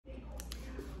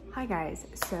Hi guys,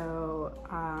 so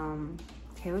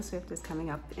Taylor Swift is coming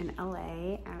up in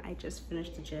LA and I just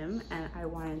finished the gym and I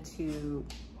wanted to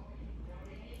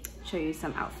show you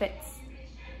some outfits.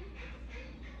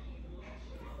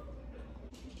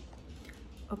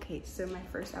 Okay, so my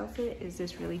first outfit is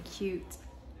this really cute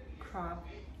crop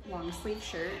long sleeve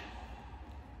shirt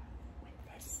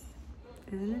with this.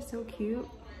 Isn't it so cute?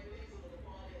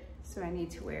 So I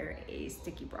need to wear a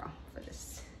sticky bra for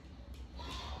this.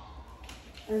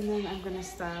 And then I'm gonna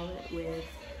style it with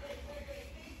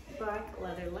black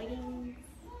leather leggings.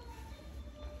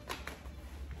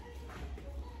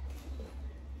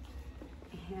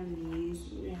 And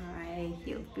these knee-high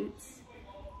heeled boots.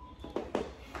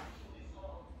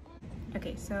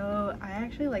 Okay, so I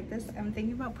actually like this. I'm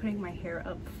thinking about putting my hair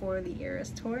up for the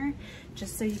Eras tour,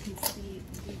 just so you can see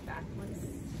the backless.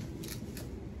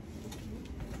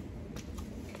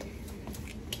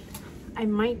 I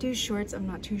might do shorts, I'm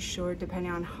not too sure,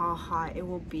 depending on how hot it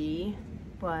will be,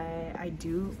 but I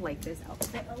do like this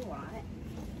outfit a lot.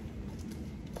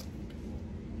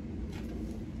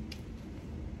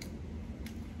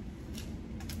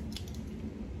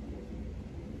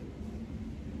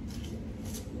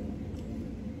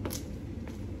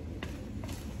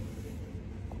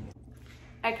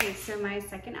 Okay, so my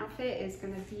second outfit is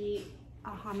gonna be a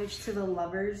homage to the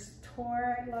Lovers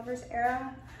tour, Lovers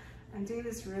era. I'm doing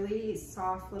this really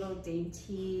soft little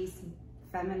dainty,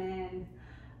 feminine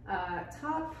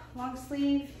top, long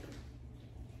sleeve.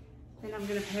 Then I'm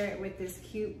gonna pair it with this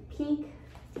cute pink,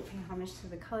 paying homage to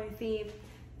the color theme,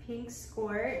 pink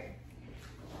skirt.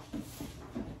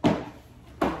 And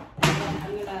then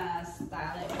I'm gonna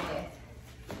style it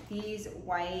with these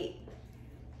white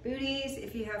booties.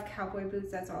 If you have cowboy boots,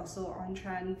 that's also on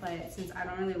trend, but since I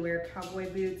don't really wear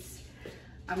cowboy boots,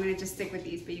 I'm gonna just stick with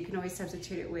these, but you can always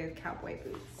substitute it with cowboy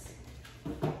boots.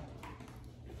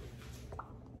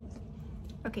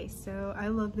 Okay, so I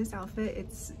love this outfit.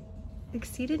 It's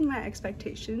exceeded my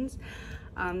expectations.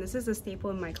 This is a staple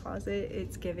in my closet.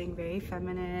 It's giving very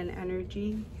feminine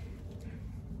energy.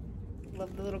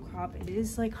 Love the little crop. It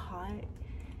is like hot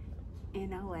in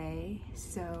LA,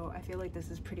 so I feel like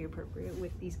this is pretty appropriate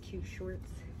with these cute shorts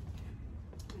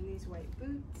and these white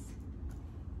boots.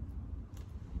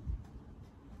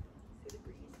 See the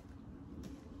breeze.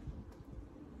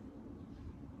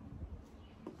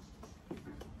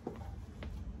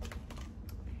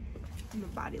 And the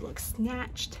body looks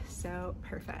snatched, so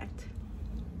perfect.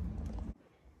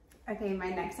 Okay, my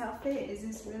next outfit is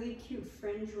this really cute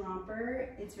fringe romper.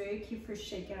 It's very cute for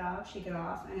shake it off,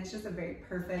 and it's just a very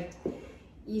perfect,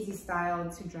 easy style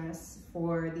to dress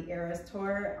for the Eras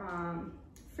tour.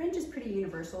 Fringe is pretty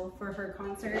universal for her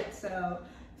concert, so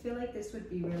I feel like this would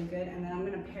be really good. And then I'm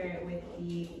gonna pair it with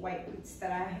the white boots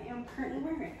that I am currently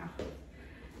wearing right now.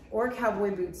 Or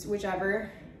cowboy boots,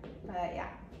 whichever, but yeah.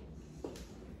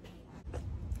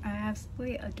 I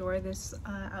absolutely adore this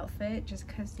outfit just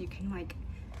because you can like,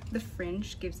 the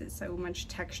fringe gives it so much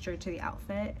texture to the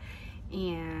outfit,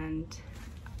 and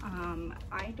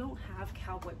I don't have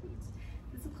cowboy boots.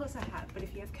 This is the closest I have, but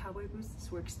if you have cowboy boots,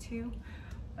 this works too.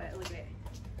 But look at it.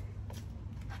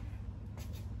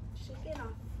 Shake it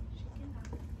off. Shake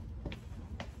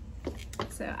it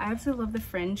off. So I absolutely love the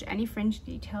fringe. Any fringe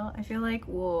detail I feel like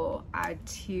will add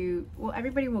to, well,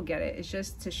 everybody will get it. It's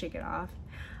just to shake it off.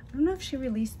 I don't know if she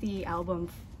released the album,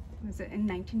 was it in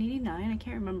 1989? I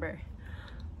can't remember.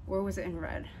 Or was it in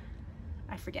red?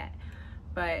 I forget.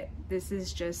 But this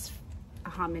is just a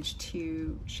homage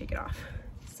to Shake It Off.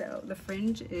 So the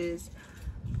fringe is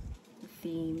the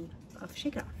theme of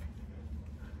Shake It Off.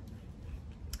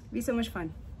 It'd be so much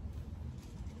fun.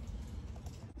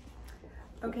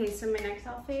 Okay, so my next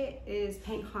outfit is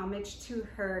paying homage to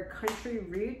her country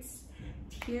roots.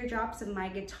 Teardrops of My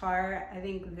Guitar. I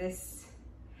think this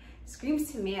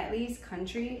screams to me at least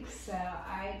country, so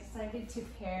I decided to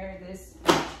pair this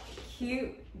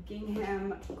cute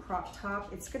gingham crop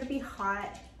top. It's gonna be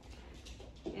hot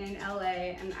in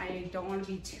LA and I don't want to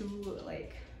be too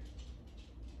like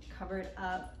covered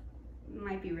up. It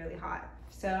might be really hot,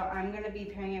 so I'm gonna be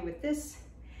pairing it with this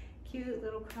cute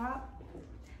little crop.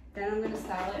 Then I'm gonna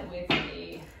style it with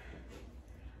a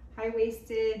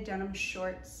high-waisted denim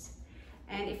shorts,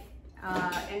 and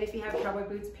if you have cowboy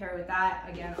boots, pair it with that.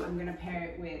 Again, I'm gonna pair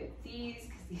it with these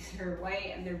because these are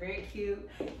white and they're very cute.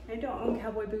 I don't own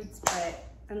cowboy boots,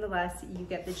 but nonetheless, you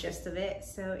get the gist of it.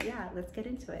 So yeah, let's get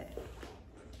into it.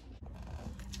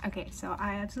 Okay, so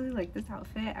I absolutely like this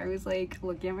outfit. I was like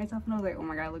looking at myself and I was like, oh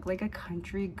my god, I look like a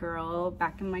country girl.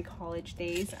 Back in my college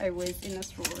days, I was in a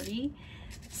sorority.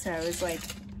 So I was like,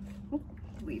 oh,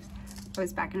 leaves. I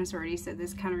was back in a sorority, so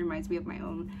this kind of reminds me of my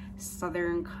own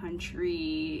southern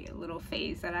country little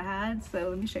phase that I had. So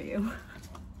let me show you.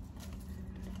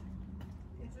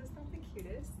 Is this not the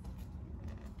cutest?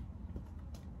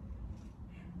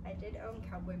 I did own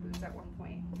cowboy boots at one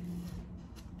point.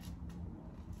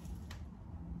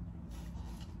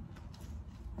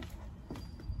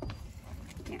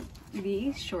 Yeah,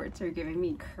 these shorts are giving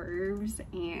me curves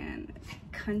and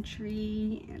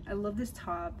country, and I love this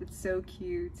top. It's so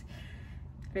cute,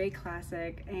 very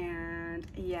classic, and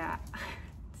yeah,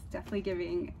 it's definitely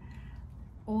giving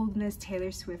old Miss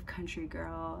Taylor Swift country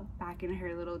girl back in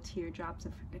her little teardrops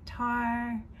of her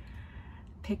guitar,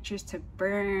 pictures to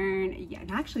burn. Yeah,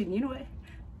 and actually, you know what?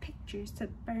 Pictures to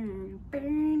burn.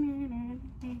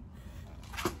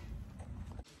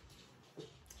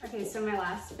 Okay, so my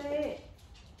last fit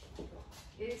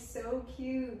is so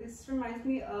cute. This reminds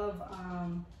me of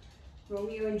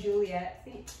Romeo and Juliet.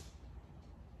 See?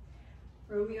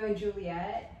 Romeo and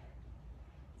Juliet.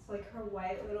 It's like her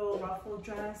white little ruffled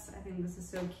dress. I think this is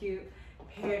so cute.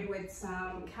 Paired with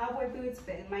some cowboy boots,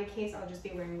 but in my case, I'll just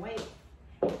be wearing white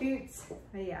boots.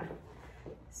 But yeah,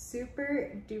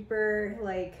 super duper,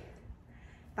 like,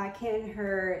 back in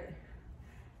her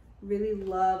really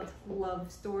loved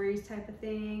love stories type of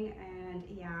thing. And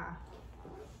yeah,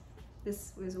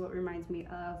 this is what reminds me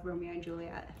of Romeo and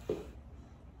Juliet.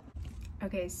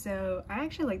 Okay, so I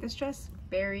actually like this dress.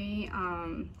 Very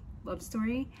love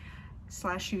story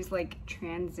slash she was like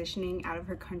transitioning out of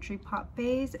her country pop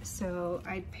phase. So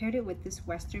I paired it with this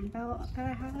Western belt that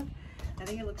I have. I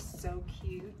think it looks so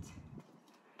cute.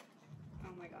 Oh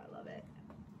my god, I love it.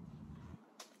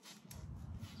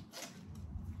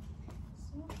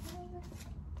 So cute.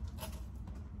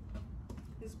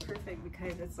 It's perfect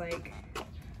because it's like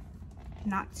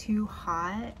not too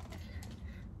hot.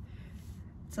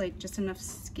 It's like just enough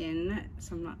skin,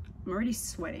 so I'm already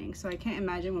sweating, so I can't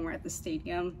imagine when we're at the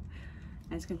stadium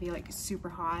and it's gonna be like super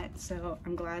hot. So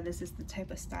I'm glad this is the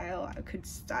type of style I could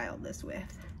style this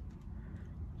with.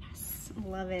 Yes,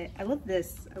 love it. I love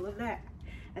this. I love that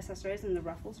accessories and the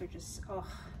ruffles are just, oh,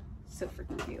 so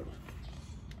freaking cute.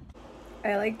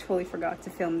 I like totally forgot to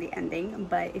film the ending,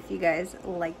 but if you guys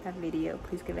like that video,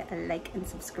 please give it a like and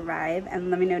subscribe, and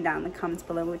let me know down in the comments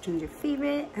below which one's your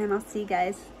favorite, and I'll see you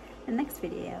guys in the next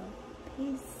video.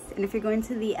 Peace. And if you're going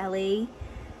to the LA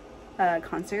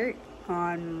concert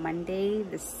on Monday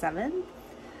the 7th,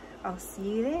 I'll see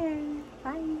you there.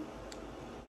 Bye.